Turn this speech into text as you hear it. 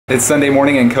It's Sunday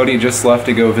morning and Cody just left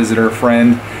to go visit her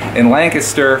friend in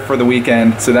Lancaster for the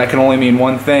weekend, so that can only mean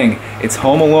one thing. It's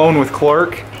Home Alone with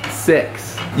Clark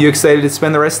 6. You excited to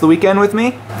spend the rest of the weekend with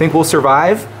me? Think we'll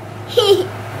survive?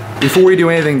 Before we do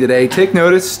anything today, take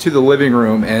notice to the living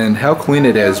room and how clean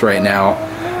it is right now,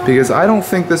 because I don't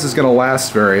think this is gonna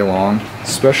last very long,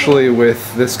 especially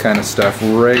with this kind of stuff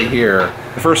right here.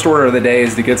 The first order of the day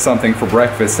is to get something for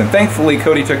breakfast, and thankfully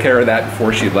Cody took care of that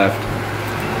before she left.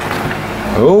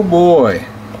 Oh boy,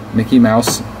 Mickey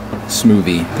Mouse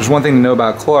smoothie. There's one thing to know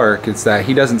about Clark, it's that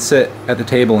he doesn't sit at the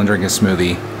table and drink a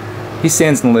smoothie. He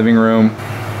stands in the living room.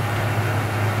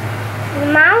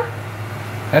 Mao?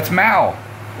 That's Mao.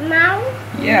 Mao?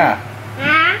 Yeah.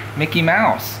 Mickey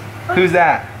Mouse. Who's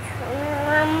that?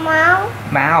 Mao?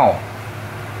 Mao.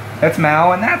 That's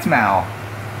Mao and that's Mao.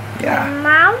 Yeah.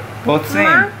 Mao? Both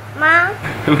same. Mao?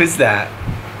 Who is that?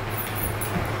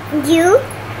 You?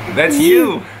 That's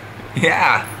you.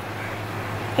 Yeah.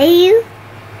 You?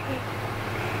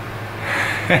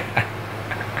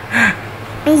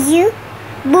 You?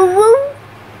 Boo boo?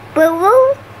 Boo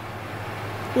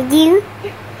boo? You?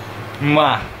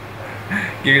 Ma.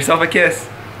 Give yourself a kiss.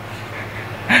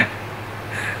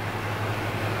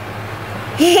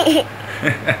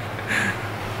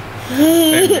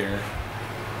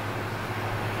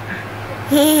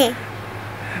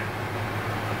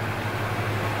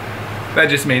 That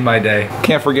just made my day.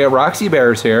 Can't forget Roxy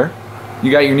Bear's here.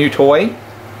 You got your new toy?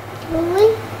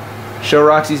 Really? Show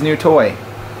Roxy's new toy.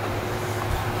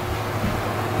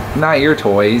 Not your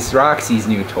toys, Roxy's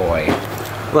new toy.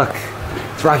 Look,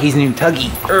 it's Rocky's new Tuggy.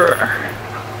 Urgh.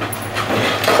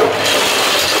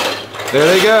 There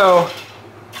they go.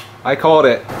 I called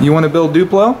it. You want to build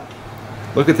Duplo?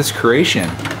 Look at this creation.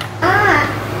 Ah.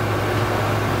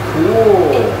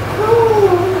 Cool.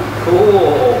 Cool.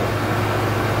 Cool.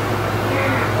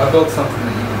 I built something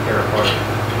that you can tear apart.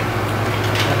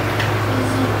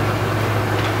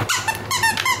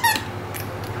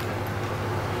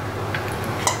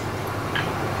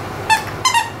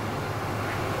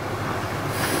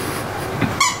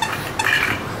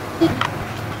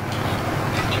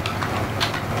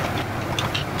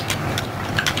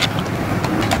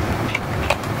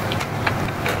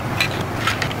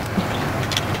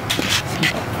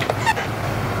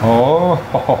 Oh,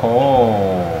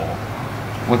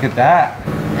 look at that.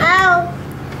 Ow.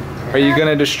 Are you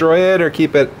gonna destroy it or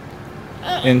keep it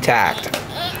intact? A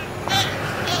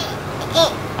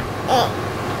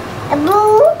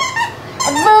boo.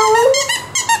 A boo.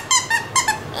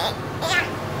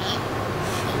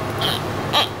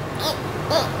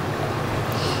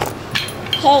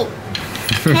 Hey.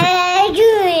 How are you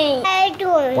doing? How are you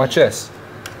doing? Watch this.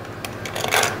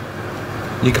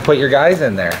 You can put your guys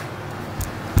in there.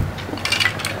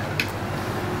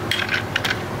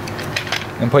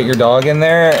 And put your dog in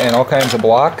there and all kinds of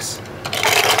blocks.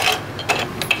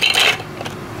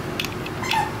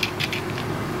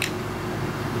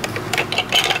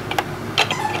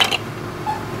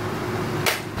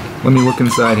 Let me look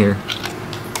inside here.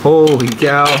 Holy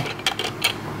cow.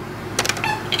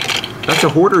 That's a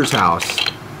hoarder's house.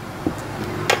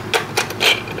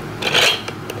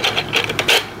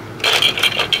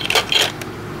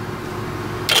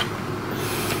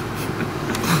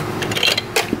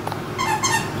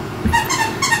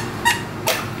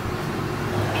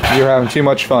 You're having too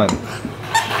much fun.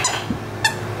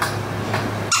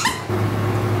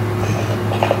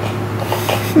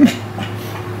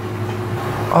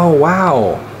 Oh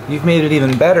wow, you've made it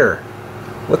even better.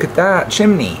 Look at that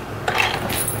chimney.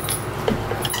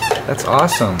 That's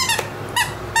awesome.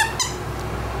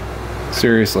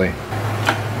 Seriously.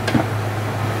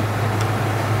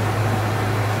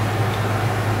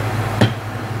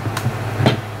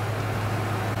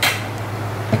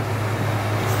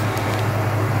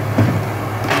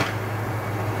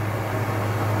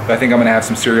 I think I'm gonna have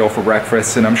some cereal for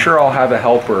breakfast, and I'm sure I'll have a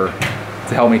helper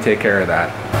to help me take care of that.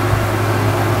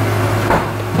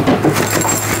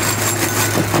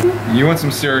 You want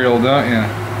some cereal, don't you?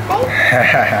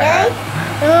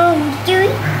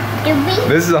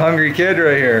 This is a hungry kid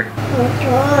right here.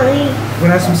 You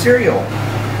wanna have some cereal?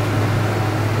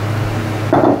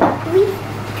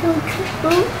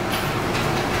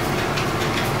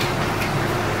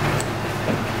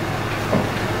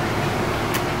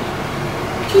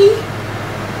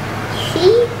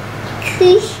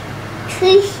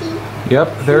 Yep,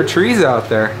 there are trees out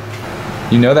there.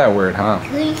 You know that word, huh?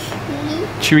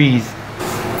 Trees.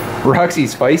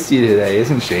 Roxy's feisty today,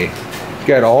 isn't she?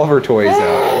 Got all of her toys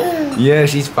out. Yeah,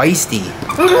 she's feisty.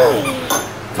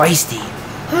 Feisty.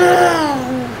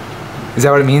 Is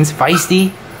that what it means?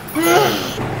 Feisty?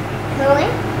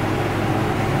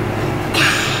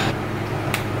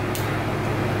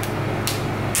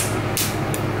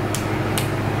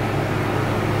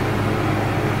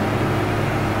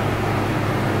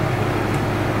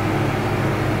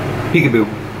 Peekaboo.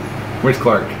 Where's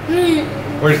Clark?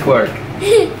 Where's Clark?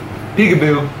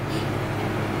 Peekaboo.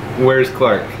 Where's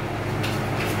Clark?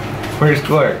 Where's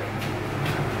Clark?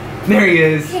 There he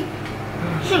is.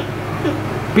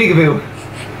 Peekaboo.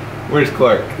 Where's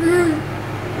Clark?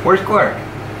 Where's Clark?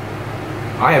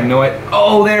 I have no idea.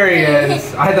 Oh, there he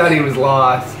is. I thought he was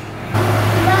lost.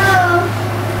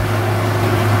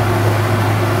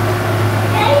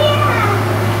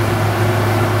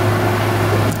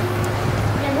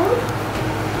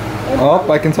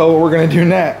 Oh, I can tell what we're gonna do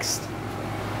next.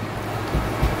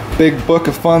 Big book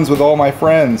of funds with all my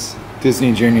friends.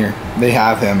 Disney Junior. They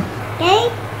have him.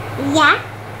 Yeah.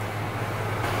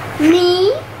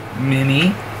 Me.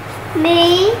 Minnie.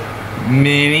 Me.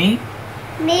 Minnie.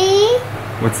 Me.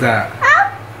 What's that?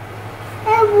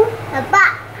 A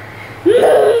bat.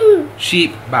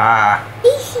 Sheep. Bah.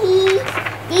 This.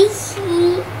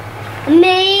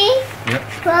 Me. Yep.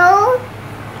 Crow.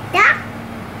 Duck.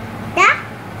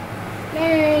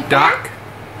 Doc.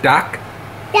 Doc.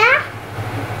 Duck.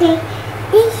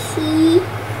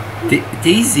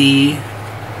 Daisy.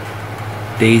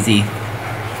 Daisy.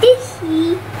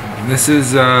 This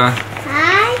is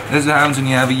this happens when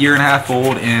you have a 1.5 years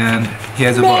old and he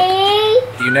has a book.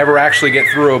 You never actually get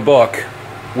through a book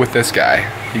with this guy.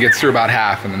 He gets through about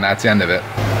half and then that's the end of it.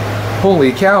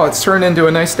 Holy cow, it's turned into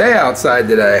a nice day outside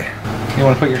today. You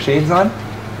want to put your shades on?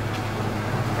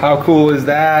 How cool is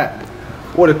that?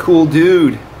 What a cool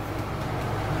dude.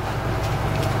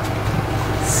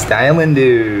 Styling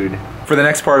dude. For the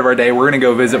next part of our day, we're gonna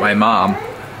go visit my mom.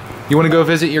 You wanna go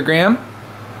visit your gram?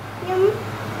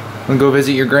 Wanna go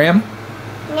visit your gram?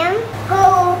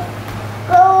 Go.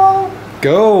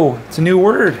 Go. It's a new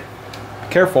word.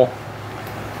 Careful.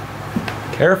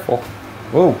 Careful.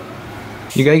 Whoa.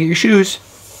 You gotta get your shoes.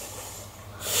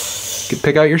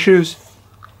 Pick out your shoes.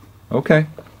 Okay.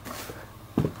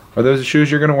 Are those the shoes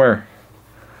you're gonna wear?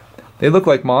 They look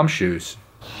like mom's shoes.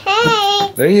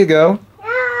 Hey. There you go.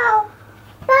 No.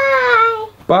 Bye.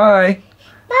 Bye.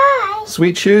 Bye.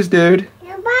 Sweet shoes, dude.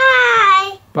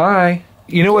 Bye. Bye.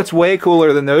 You know what's way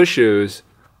cooler than those shoes?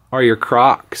 Are your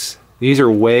Crocs. These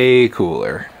are way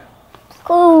cooler.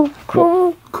 Cool.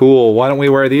 Cool. Why don't we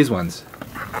wear these ones?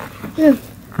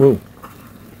 Whoa.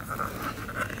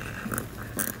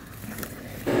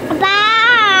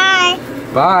 Bye.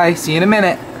 Bye. See you in a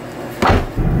minute.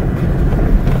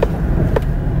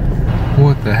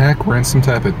 What the heck? We're in some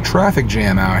type of traffic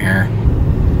jam out here.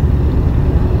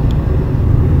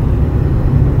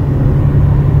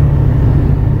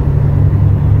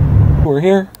 We're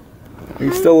here. Are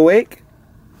you still awake?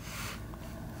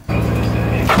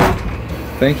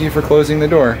 Thank you for closing the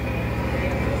door.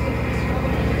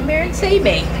 Come here and see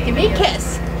me. Give me a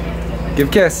kiss. Give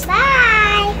a kiss.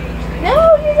 Bye.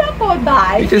 No, you're not going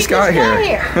by. You just got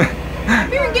here. Come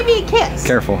here and give me a kiss.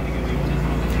 Careful.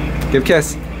 Give a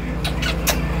kiss.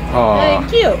 Aw,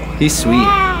 Thank you. he's sweet.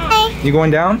 Bye. You going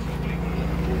down?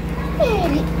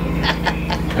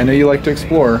 I know you like to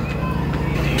explore.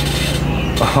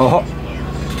 Oh.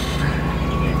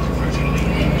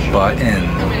 Button.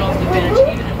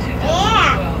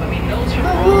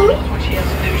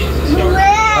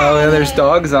 Oh, yeah, there's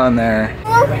dogs on there.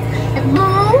 A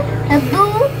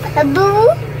boo.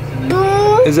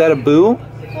 Is that a Boo?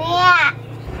 Yeah.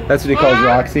 That's what he calls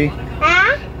Roxy.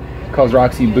 Huh? He calls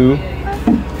Roxy Boo.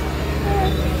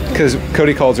 Because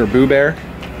Cody calls her Boo Bear.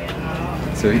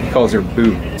 So he calls her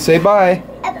Boo. Say bye.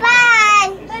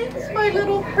 Bye. Thanks, my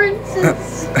little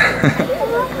princess.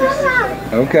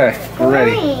 Okay, we're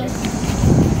ready.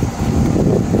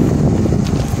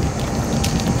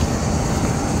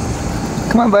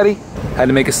 Come on, buddy. Had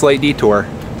to make a slight detour.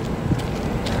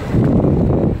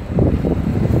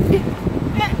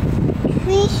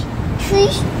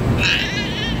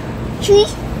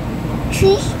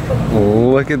 Trees.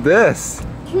 Look at this.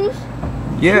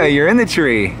 Yeah, you're in the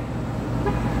tree.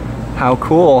 How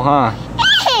cool, huh?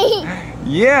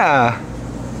 Yeah.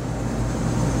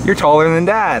 You're taller than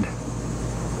Dad.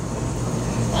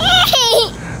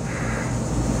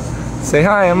 Say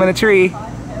hi, I'm in a tree.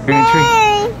 You're in a tree.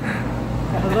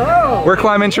 Hello. We're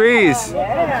climbing trees. You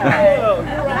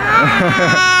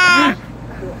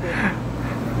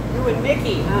and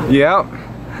Mickey, huh? Yep.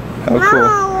 How cool.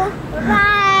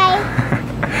 Bye.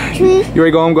 You ready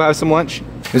to go home, go have some lunch?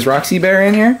 Is Roxy Bear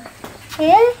in here?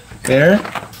 Here. There?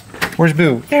 Where's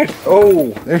Boo? There. Oh,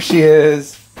 there she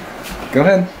is. Go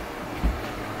ahead.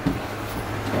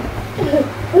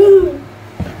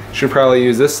 Should probably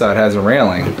use this side, has a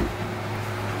railing.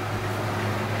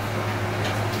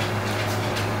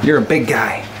 You're a big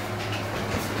guy.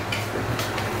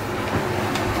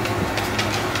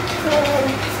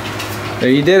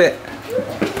 There, you did it.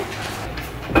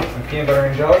 peanut butter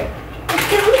and jelly.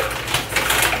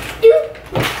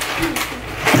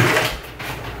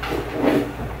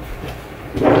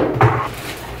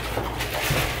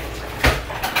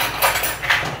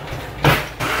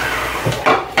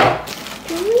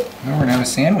 Now we're gonna have a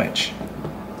sandwich.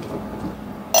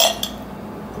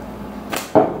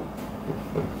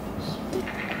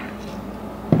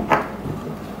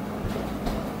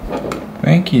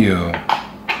 Thank you.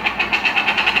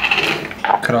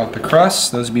 Cut out the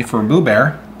crust. Those would be for Boo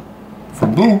Bear. For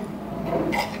Boo.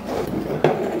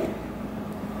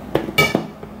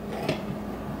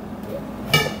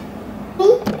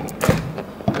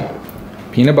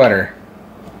 Peanut butter.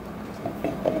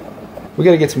 We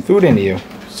gotta get some food into you.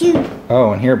 Shoot.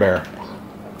 Oh, and here, Bear.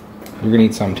 You're gonna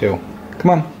eat some too.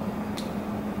 Come on.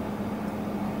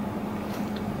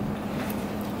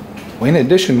 Well, in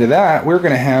addition to that, we're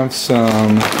gonna have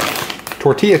some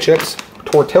tortilla chips,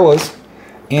 tortillas,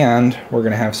 and we're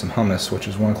gonna have some hummus, which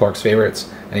is one of Clark's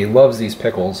favorites. And he loves these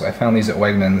pickles. I found these at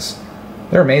Wegmans.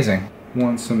 They're amazing.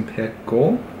 Want some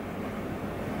pickle?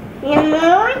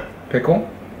 No. Pickle?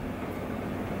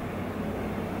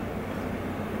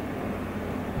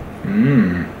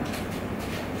 Mmm.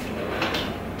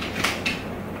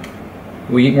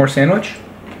 Will you eat more sandwich?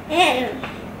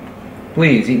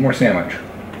 Please, eat more sandwich.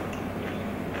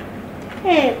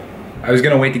 I was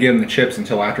gonna wait to give him the chips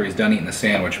until after he's done eating the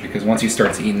sandwich, because once he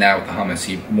starts eating that with the hummus,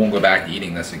 he won't go back to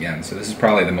eating this again. So this is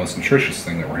probably the most nutritious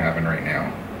thing that we're having right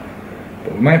now.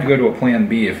 But we might have to go to a plan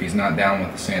B if he's not down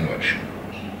with the sandwich.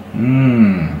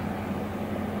 Mmm.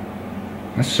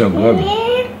 That's so good.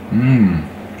 Mmm.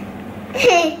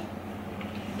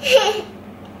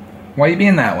 Why are you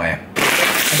being that way?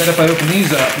 I bet if I open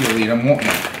these up, you'll eat them, won't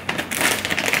you?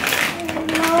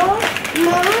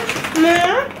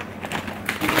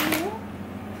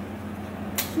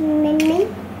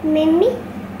 Mimi.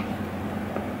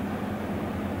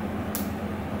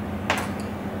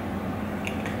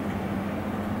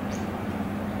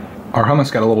 Our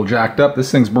hummus got a little jacked up.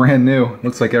 This thing's brand new.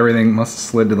 Looks like everything must have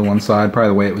slid to the one side, probably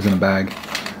the way it was in a bag.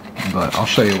 But I'll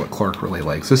show you what Clark really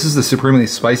likes. This is the supremely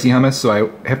spicy hummus, so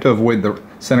I have to avoid the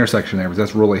center section there because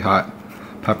that's really hot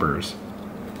peppers.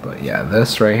 But yeah,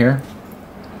 this right here.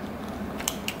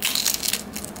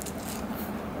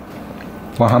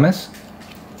 Want hummus?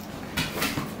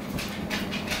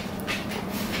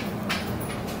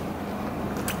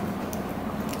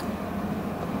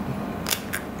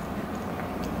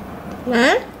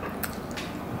 Huh?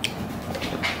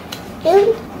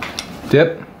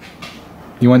 Dip?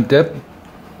 You want dip?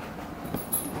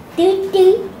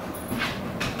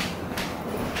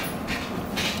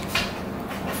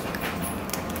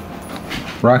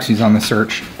 Roxy's on the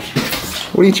search.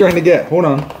 What are you trying to get? Hold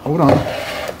on. Hold on.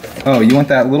 Oh, you want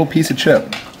that little piece of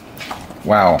chip?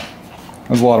 Wow. That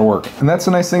was a lot of work. And that's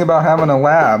the nice thing about having a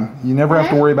lab. You never have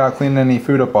to worry about cleaning any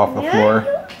food up off the floor.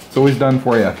 It's always done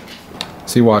for you.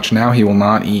 See, watch, now he will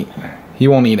not eat. He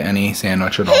won't eat any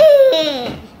sandwich at all.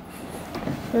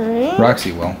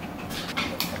 Roxy will.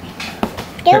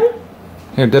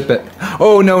 Here, dip it.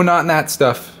 Oh, no, not in that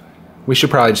stuff. We should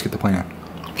probably just get the plan.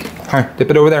 Here, dip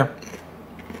it over there.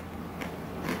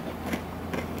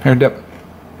 Here, dip.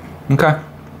 Okay.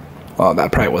 Well,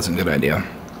 that probably wasn't a good idea.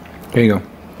 Here you go.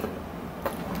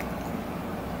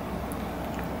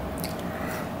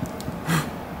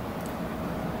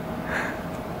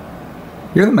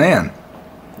 You're the man.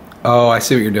 Oh, I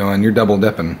see what you're doing. You're double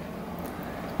dipping.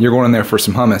 You're going in there for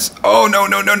some hummus. Oh, no,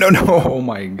 no, no, no, no. Oh,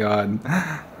 my God.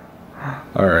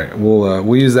 All right, we'll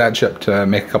use that chip to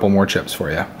make a couple more chips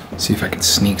for you. See if I can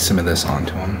sneak some of this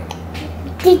onto him.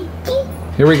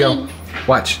 Here we go.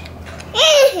 Watch.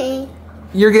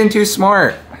 You're getting too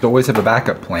smart. You always have a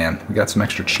backup plan. We got some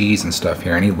extra cheese and stuff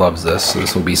here, and he loves this, so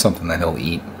this will be something that he'll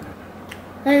eat.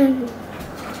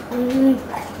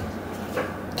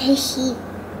 Tasty.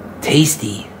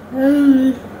 Tasty.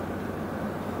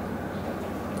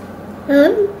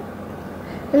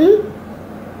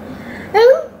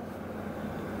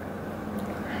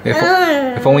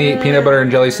 If only you eat peanut butter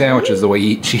and jelly sandwiches the way you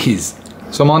eat cheese.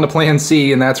 So I'm on to plan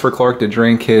C, and that's for Clark to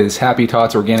drink his Happy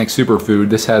Tots organic superfood.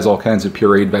 This has all kinds of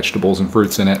pureed vegetables and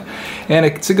fruits in it. And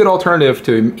it's a good alternative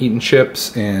to eating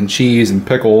chips and cheese and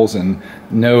pickles and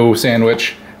no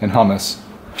sandwich and hummus.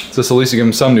 So this will at least give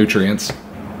him some nutrients.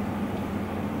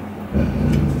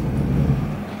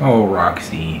 Oh,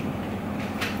 Roxy.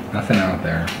 Nothing out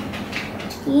there.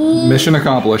 Mission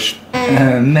accomplished.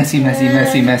 Messy, messy,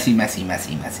 messy, messy, messy,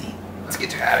 messy, messy. Let's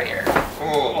get you out of here.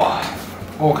 Oh,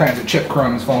 all kinds of chip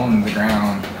crumbs falling to the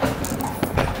ground.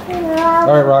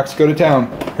 All right, Rox, go to town.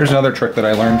 Here's another trick that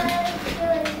I learned.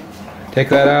 Take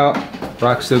that out.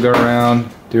 Rox will go around,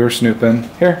 do her snooping.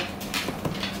 Here,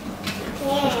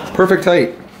 perfect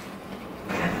height.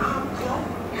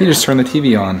 He just turned the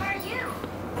TV on.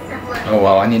 Oh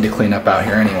well, I need to clean up out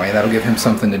here anyway. That'll give him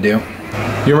something to do.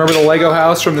 You remember the Lego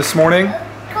house from this morning?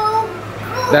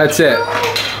 That's it.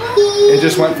 It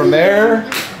just went from there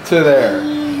to there.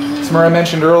 Samara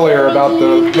mentioned earlier about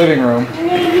the living room.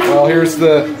 Well, here is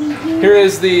the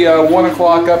 1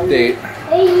 o'clock update.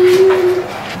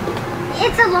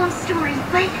 It's a long story,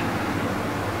 but...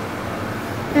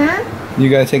 Huh? You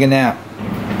gotta take a nap.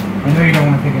 I know you don't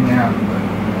want to take a nap, but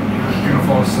you're gonna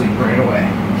fall asleep right away.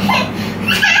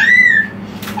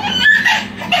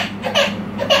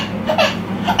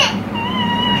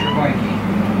 Here's your blankie.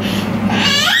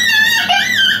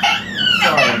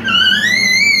 Sorry.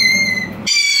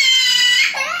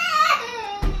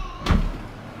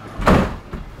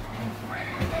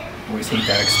 Always hate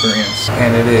that experience.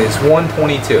 And it is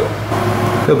 1:22.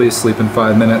 He'll be asleep in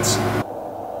 5 minutes.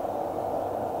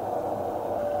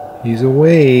 He's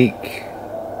awake.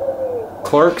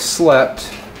 Clark slept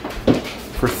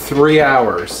for 3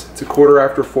 hours. It's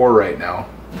 4:15 right now.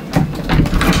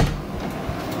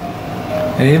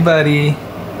 Hey, buddy.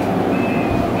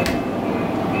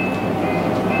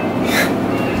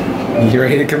 You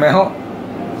ready to come out?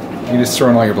 You just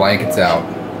throwing all your blankets out.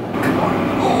 Come on.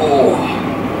 Oh,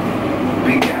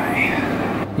 big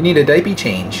guy. You need a diaper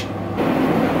change.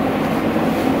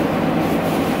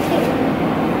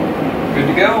 Good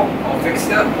to go. All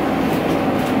fixed up.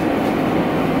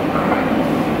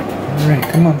 All right,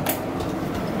 come on.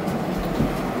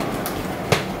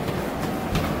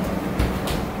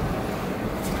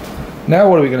 Now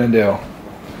what are we gonna do?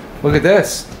 Look at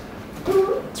this.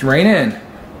 It's raining.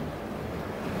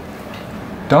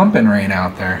 Dumping rain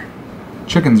out there.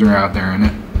 Chickens are out there in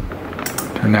it.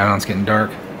 Turn that on, it's getting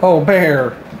dark. Oh,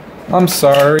 Bear. I'm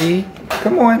sorry.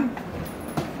 Come on.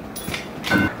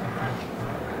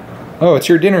 Oh, it's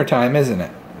your dinner time, isn't it?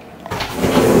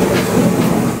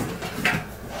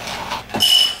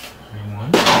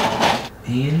 One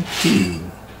and two.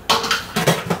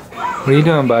 What are you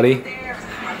doing, buddy?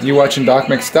 You watching Doc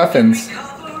McStuffins?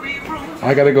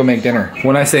 I gotta go make dinner.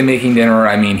 When I say making dinner,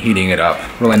 I mean heating it up.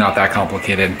 Really not that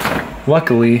complicated.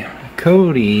 Luckily,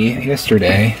 Cody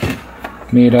yesterday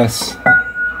made us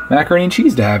macaroni and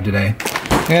cheese to have today.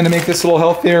 And to make this a little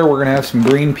healthier, we're gonna have some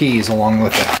green peas along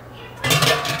with it.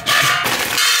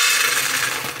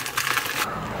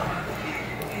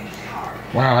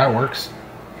 Wow, that works.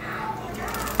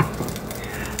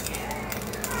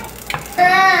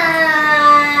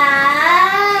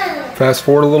 Fast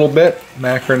forward a little bit,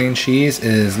 macaroni and cheese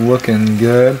is looking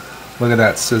good. Look at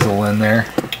that sizzle in there.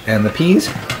 And the peas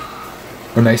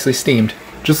are nicely steamed.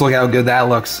 Just look how good that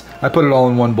looks. I put it all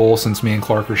in one bowl since me and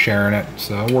Clark are sharing it,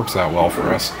 so it works out well for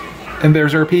us. And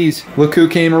there's our peas. Look who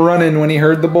came running when he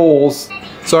heard the bowls.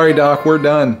 Sorry, Doc, we're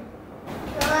done.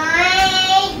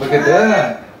 Look at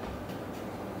that.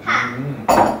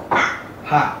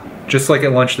 Hot. Just like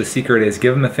at lunch, the secret is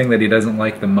give him the thing that he doesn't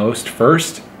like the most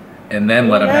first, and then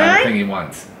let him have the thing he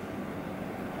wants.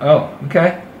 Oh,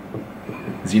 okay.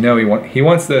 Because you know he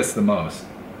wants this the most.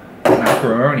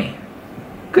 Macaroni.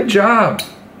 Good job.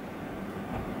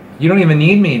 You don't even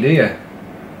need me, do you?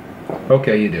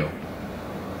 Okay, you do.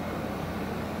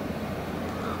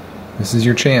 This is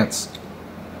your chance.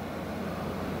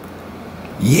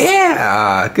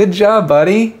 Yeah! Good job,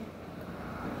 buddy.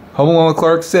 Home Alone with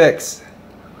Clark 6.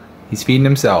 He's feeding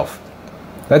himself.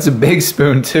 That's a big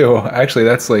spoon too. Actually,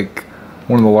 that's like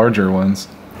one of the larger ones.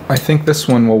 I think this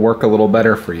one will work a little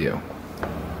better for you.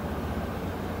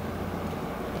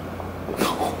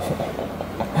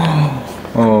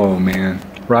 Oh man.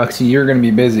 Roxy, you're gonna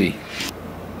be busy.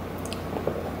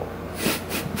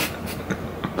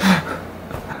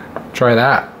 Try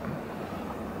that.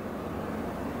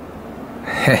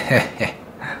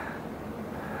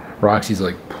 Roxy's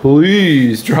like,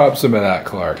 please drop some of that,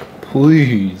 Clark.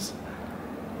 Please.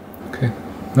 Okay.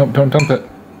 Nope, don't dump it.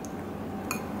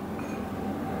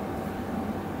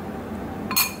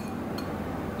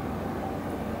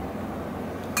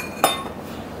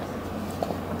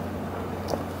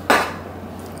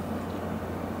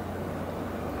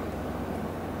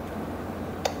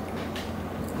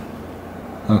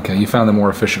 Okay, you found the more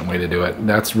efficient way to do it.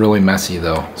 That's really messy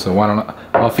though, so why don't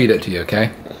I'll feed it to you,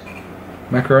 okay?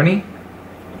 Macaroni?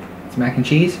 It's mac and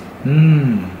cheese?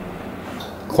 Mmm.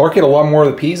 Clark ate a lot more of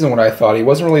the peas than what I thought. He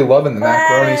wasn't really loving the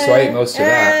macaroni, so I ate most of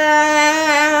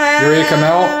that. You ready to come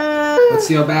out? Let's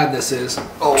see how bad this is.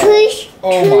 Oh,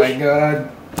 oh my god.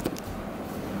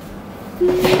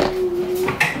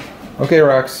 Okay,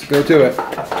 Rox, go to it.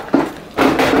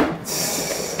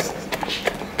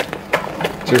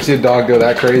 Did you ever see a dog go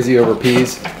that crazy over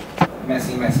peas?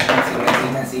 Messy, messy, messy,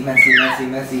 messy, messy. Messy, messy, messy,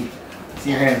 messy. See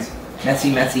your hands.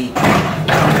 Messy, messy.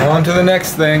 On to the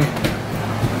next thing.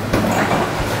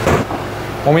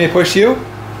 Want me to push you?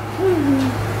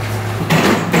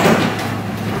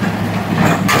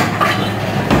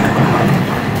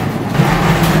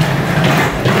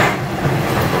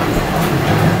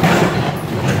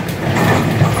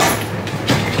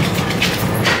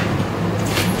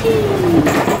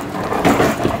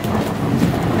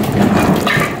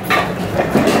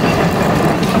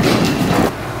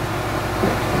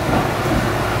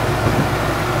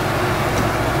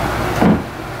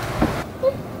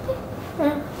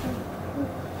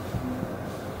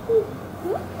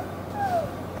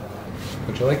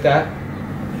 Would you like that?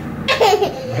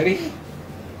 Ready?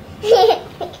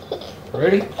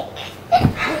 Ready?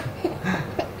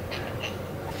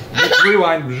 Let's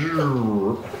rewind.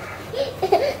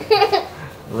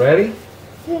 Ready?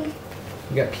 You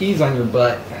got peas on your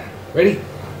butt. Ready?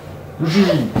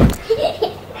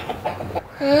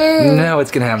 Now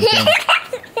what's gonna happen to him?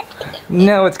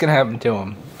 Now what's gonna happen to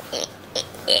him?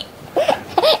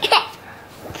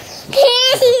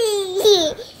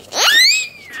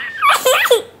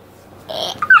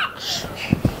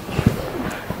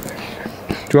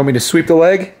 Do you want me to sweep the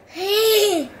leg?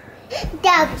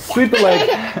 Sweep the leg.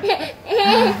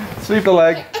 Sweep the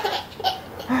leg.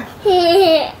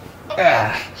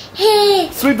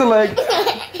 Sweep the leg.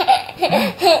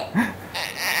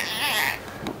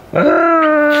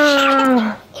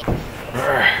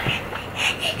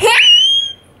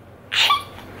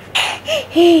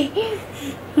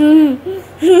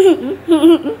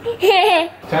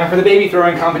 Time for the baby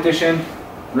throwing competition.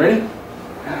 Ready?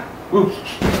 Woo.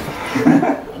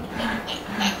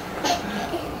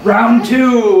 Round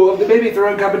 2 of the baby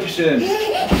throwing competition.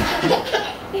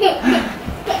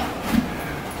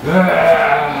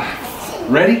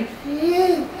 Ready?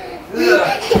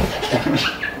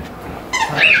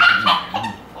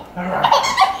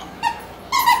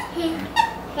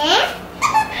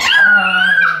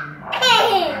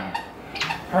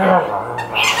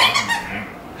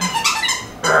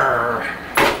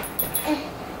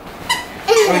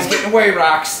 Oh, he's getting away,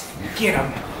 Rox. Get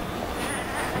him.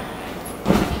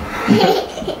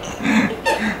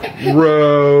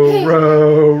 Row,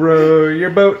 row, row your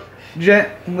boat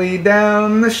gently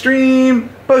down the stream.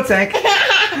 Boat sank.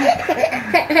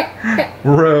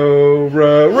 Row,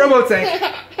 row, rowboat sank.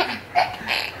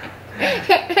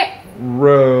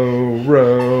 Row,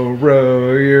 row,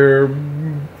 row your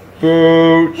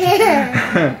boat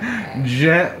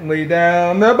gently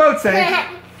down the boat sank.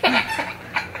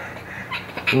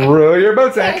 Row your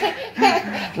boat sank.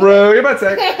 Row your boat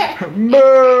sank.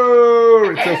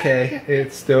 Moo! It's okay.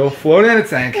 It's still floating and it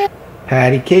sank.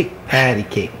 Patty cake,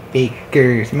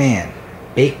 baker's man.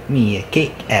 Bake me a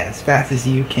cake as fast as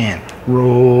you can.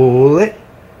 Roll it,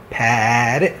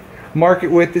 pat it, mark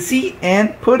it with the C,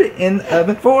 and put it in the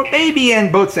oven for baby, and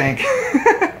boat sank.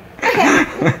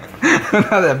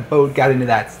 How that boat got into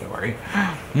that story.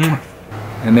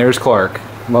 And there's Clark,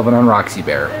 loving on Roxy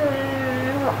Bear.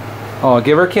 Oh,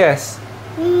 give her a kiss.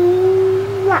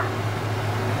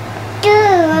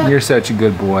 You're such a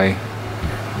good boy.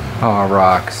 Oh,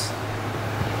 Rox.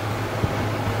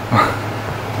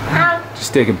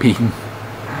 Just take a beating.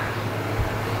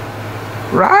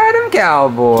 Ride him,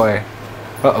 cowboy.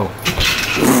 Uh-oh.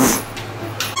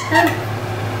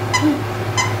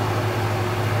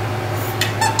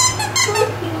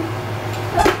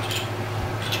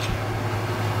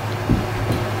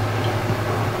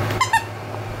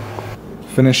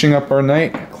 Finishing up our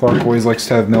night. Clark always likes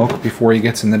to have milk before he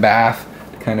gets in the bath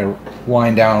to kind of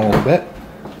wind down a little bit.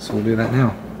 So we'll do that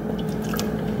now.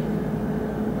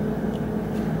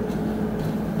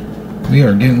 We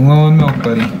are getting low on milk,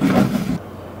 buddy.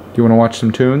 Do you want to watch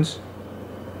some tunes?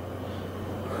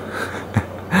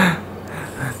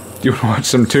 Do you want to watch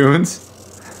some tunes?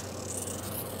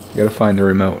 You gotta find the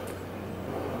remote.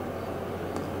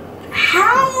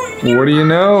 What do you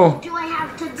know?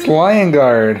 It's Lion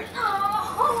Guard.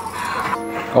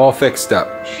 All fixed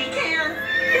up. She can.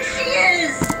 She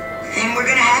is. Then we're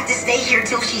gonna have to stay here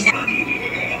till she's out.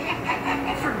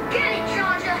 Forget it,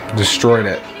 Georgia. Destroyed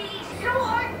it.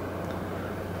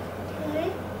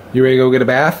 You ready to go get a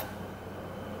bath?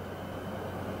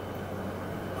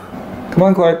 Come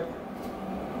on, Clark.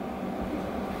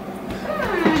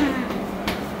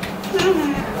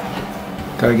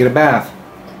 Gotta get a bath.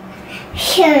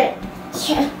 Sure.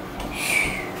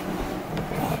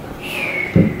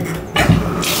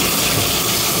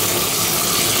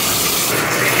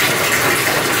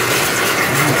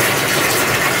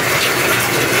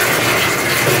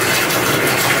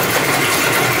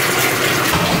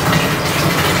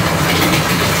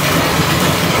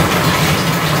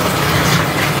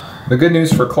 The good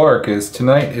news for Clark is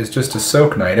tonight is just a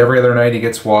soak night. Every other night he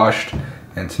gets washed,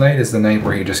 and tonight is the night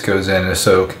where he just goes in and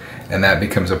soak, and that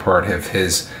becomes a part of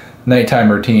his nighttime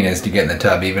routine, is to get in the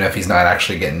tub even if he's not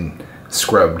actually getting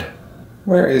scrubbed.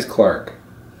 Where is Clark?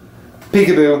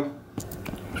 Peekaboo.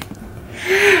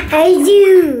 I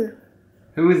do.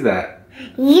 Who is that?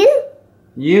 You?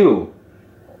 You.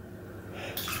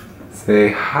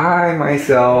 Say hi,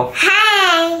 myself.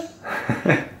 Hi.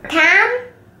 Tom?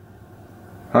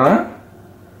 Huh?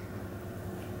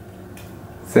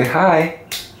 Say hi.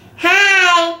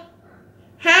 Hi.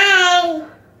 Hi.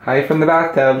 Hi from the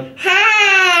bathtub.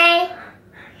 Hi.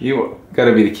 You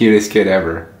gotta be the cutest kid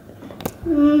ever.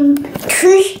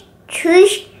 Tush.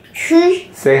 Tush. Tush.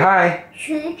 Say hi.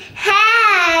 Tush.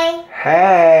 Hi.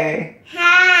 Hey.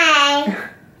 Hi.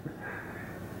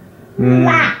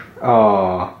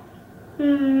 Aw.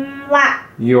 What?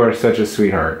 You are such a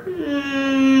sweetheart.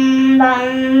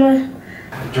 Bum.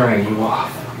 Drying you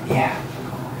off. Yeah.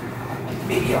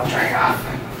 Maybe I'll dry you off.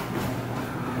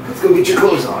 Let's go get your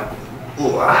clothes on.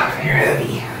 Ooh, you're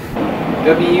heavy.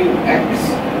 W, X,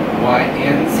 Y,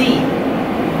 and Z.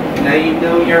 Now you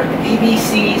know your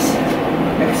ABCs.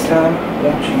 Next time,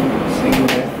 won't you sing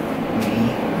with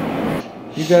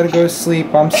me? You gotta go to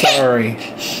sleep. I'm sorry.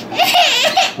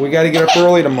 We gotta get up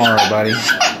early tomorrow, buddy.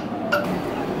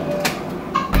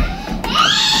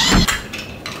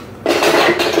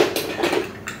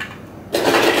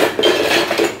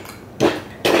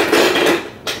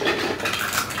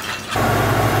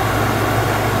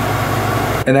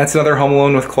 And that's another Home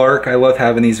Alone with Clark. I love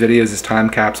having these videos as time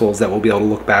capsules that we'll be able to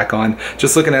look back on.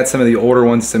 Just looking at some of the older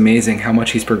ones, it's amazing how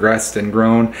much he's progressed and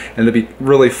grown, and it'll be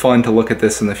really fun to look at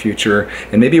this in the future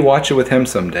and maybe watch it with him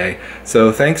someday.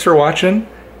 So thanks for watching,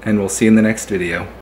 and we'll see you in the next video.